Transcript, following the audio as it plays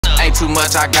ain't too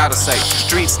much I gotta say.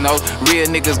 Streets know real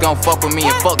niggas gon' fuck with me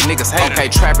and fuck niggas hate. Okay,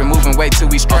 trapping, moving way till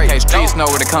we straight. Okay, streets know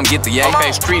where to come get the yay.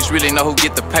 Okay, streets really know who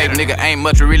get the pay. Nigga ain't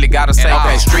much you really gotta say.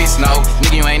 Okay, streets know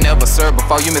nigga you ain't never served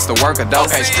before. You missed a worker though.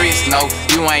 Okay, streets know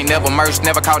you ain't never merged,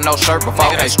 never caught no shirt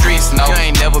before. Okay, streets know you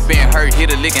ain't never been hurt,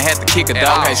 hit a lick and had to kick a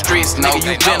dog. Okay, streets know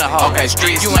you been a hoe. Okay,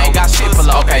 streets you ain't got shit for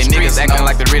low. Okay, niggas acting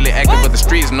like they really acting, but the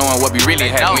streets knowing what be really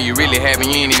happening. When you really having,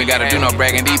 you ain't even gotta do no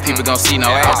bragging. These people gon' see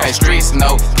no ass. Okay, streets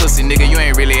know pussy nigga, you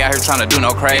ain't really out here tryna do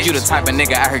no crazy. You the type of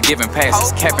nigga out here giving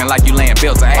passes, capping like you laying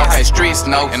bills to ass. Okay, streets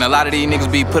know, and a lot of these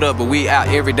niggas be put up, but we out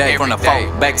every day. From the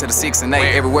 4 back to the 6 and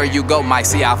 8, everywhere you go, might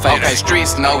see our face. Okay,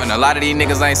 streets know, and a lot of these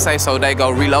niggas ain't safe, so they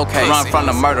go relocate. Run from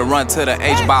the murder, run to the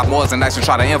H by Moors and actually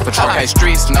try to infiltrate. Okay,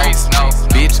 streets know,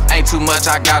 bitch, ain't too much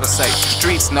I gotta say.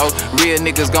 Streets know, real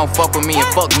niggas gon' fuck with me and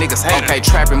fuck niggas hate. Okay,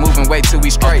 trapping, moving way till we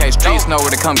straight. Okay, streets know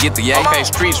where to come get the yay. Okay,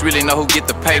 streets really know who get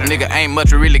the pay. Nigga ain't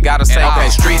much you really gotta say. Okay,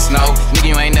 streets know, nigga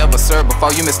you ain't never served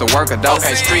before. You missed a worker though.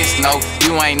 Okay, streets know,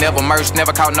 you ain't never merged,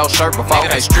 never caught no shirt before.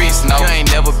 Okay, streets know, you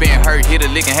ain't never been hurt, hit a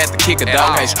lick and had to kick a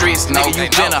dog. Okay, streets know, you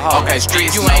been a hoe. Okay,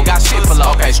 streets you ain't got shit for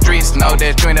low. Okay, streets know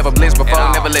that you ain't never blitzed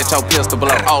before, never let your pistol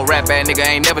blow. Oh, rap bad nigga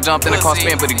ain't never jumped in a car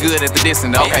spin, but he good at the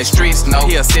distance though. Okay, streets know,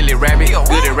 he a silly rabbit,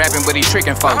 good at rapping, but he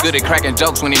tricking folks. Good at cracking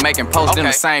jokes when he making posts, them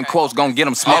the same quotes gon' get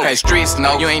him smoked. Okay, streets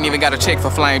know, you ain't even gotta check for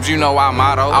flames, you know our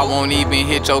motto. I won't even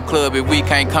hit your club if we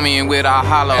can't come in with our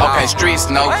hollow. Okay, streets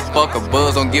know, fuck a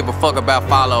buzz, don't give a fuck about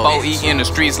follow. Oh, eat in the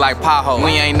streets like pothole,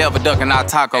 we ain't never ducking our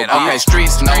taco. Okay,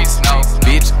 streets know,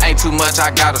 bitch, ain't too much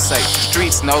I gotta say.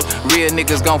 Streets know, real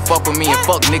niggas gon' fuck with me and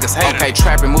fuck niggas hate. Okay,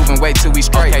 trapping, moving way till we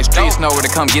straight. Okay, streets know where to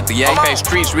come get the yay. Okay,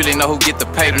 streets really know who get the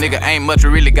pay. Nigga ain't much you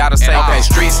really gotta say. Okay,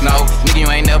 streets know, nigga you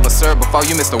ain't never served before.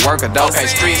 You missed a worker though. Okay,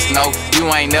 streets know, you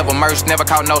ain't never merged, never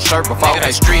caught no shirt before.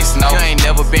 Okay, streets know, you ain't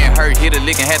never been hurt, hit a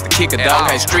lick and had to kick a dog.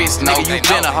 Okay, streets know, you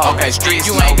been a hoe. Okay, streets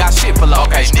you ain't got shit for low.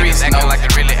 Okay, streets know like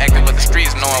they really acting, but the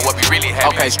streets knowing what be really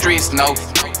happening. Okay, streets know.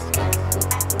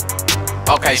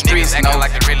 Okay, streets know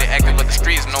like they really acting, but the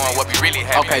streets knowing what be really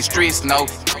happening. Okay, streets know.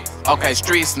 Okay,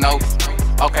 streets know.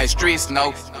 Okay, streets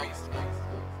know.